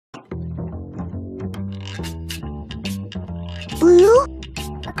clue?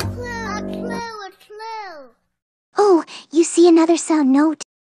 A clue. Oh, you see another sound note?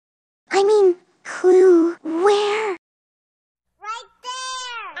 I mean, clue. Where? Right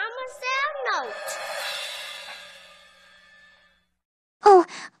there. I'm a sound note. Oh,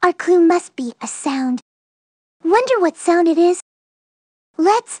 our clue must be a sound. Wonder what sound it is.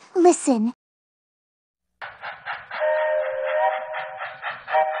 Let's listen.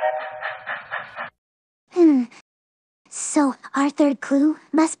 So our third clue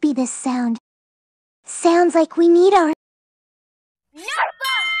must be this sound. Sounds like we need our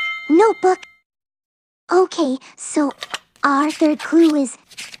notebook. Okay, so our third clue is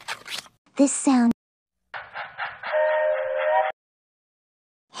this sound.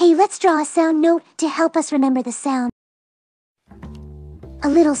 Hey, let's draw a sound note to help us remember the sound. A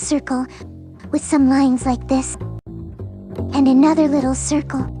little circle with some lines like this. And another little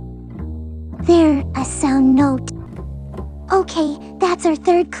circle. There, a sound note. Okay, that's our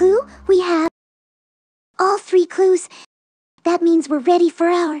third clue. We have all 3 clues. That means we're ready for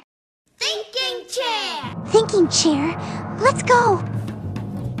our Thinking chair. thinking chair. Let's go.